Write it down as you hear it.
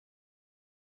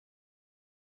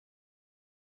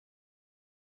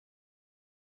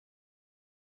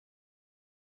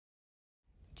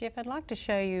Jeff, I'd like to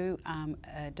show you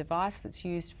a device that's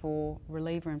used for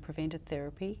reliever and preventive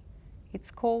therapy. It's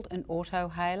called an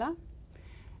Autohaler.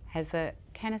 Has a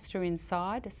canister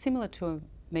inside, similar to a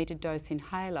metered dose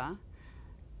inhaler,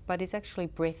 but is actually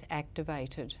breath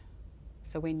activated.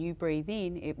 So when you breathe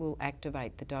in, it will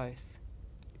activate the dose.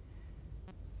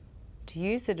 To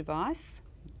use the device,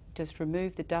 just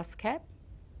remove the dust cap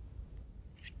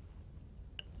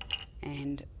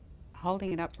and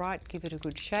holding it upright, give it a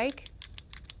good shake.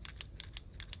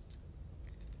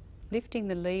 Lifting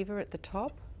the lever at the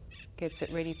top gets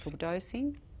it ready for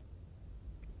dosing.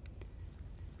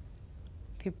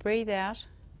 If you breathe out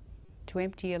to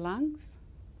empty your lungs,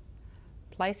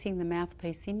 placing the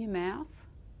mouthpiece in your mouth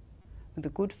with a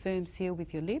good firm seal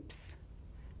with your lips,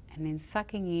 and then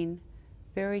sucking in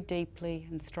very deeply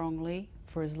and strongly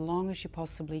for as long as you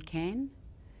possibly can.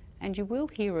 And you will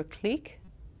hear a click.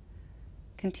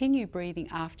 Continue breathing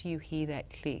after you hear that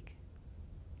click.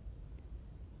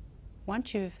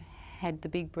 Once you've had the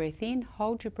big breath in,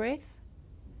 hold your breath.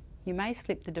 You may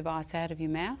slip the device out of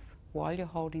your mouth while you're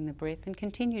holding the breath, and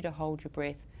continue to hold your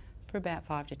breath for about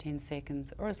 5 to 10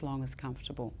 seconds or as long as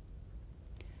comfortable.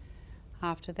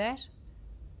 After that,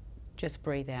 just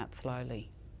breathe out slowly.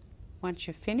 Once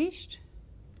you've finished,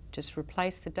 just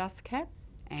replace the dust cap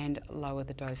and lower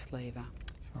the dose lever.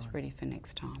 It's ready for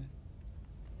next time.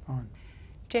 Fine.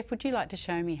 Jeff, would you like to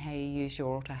show me how you use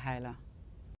your Autohaler?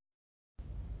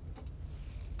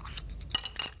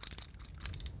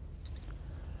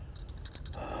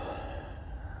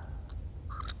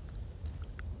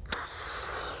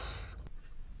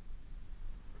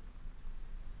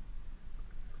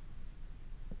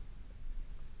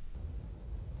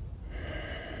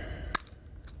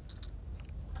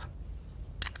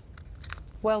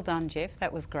 Well done, Jeff,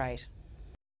 that was great.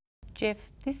 Jeff,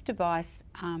 this device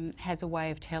has a way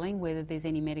of telling whether there's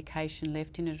any medication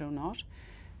left in it or not.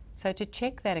 So to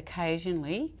check that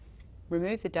occasionally,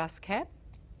 remove the dust cap,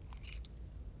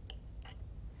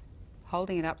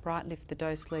 holding it upright, lift the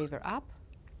dose lever up,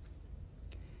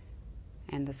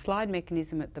 and the slide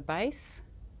mechanism at the base,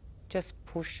 just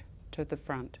push to the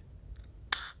front.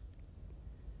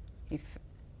 If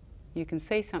you can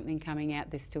see something coming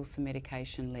out, there's still some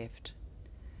medication left.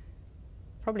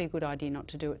 Probably a good idea not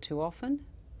to do it too often,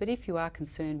 but if you are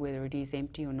concerned whether it is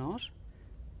empty or not,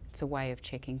 it's a way of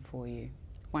checking for you.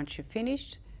 Once you've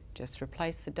finished, just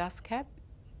replace the dust cap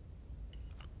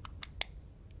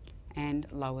and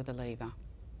lower the lever.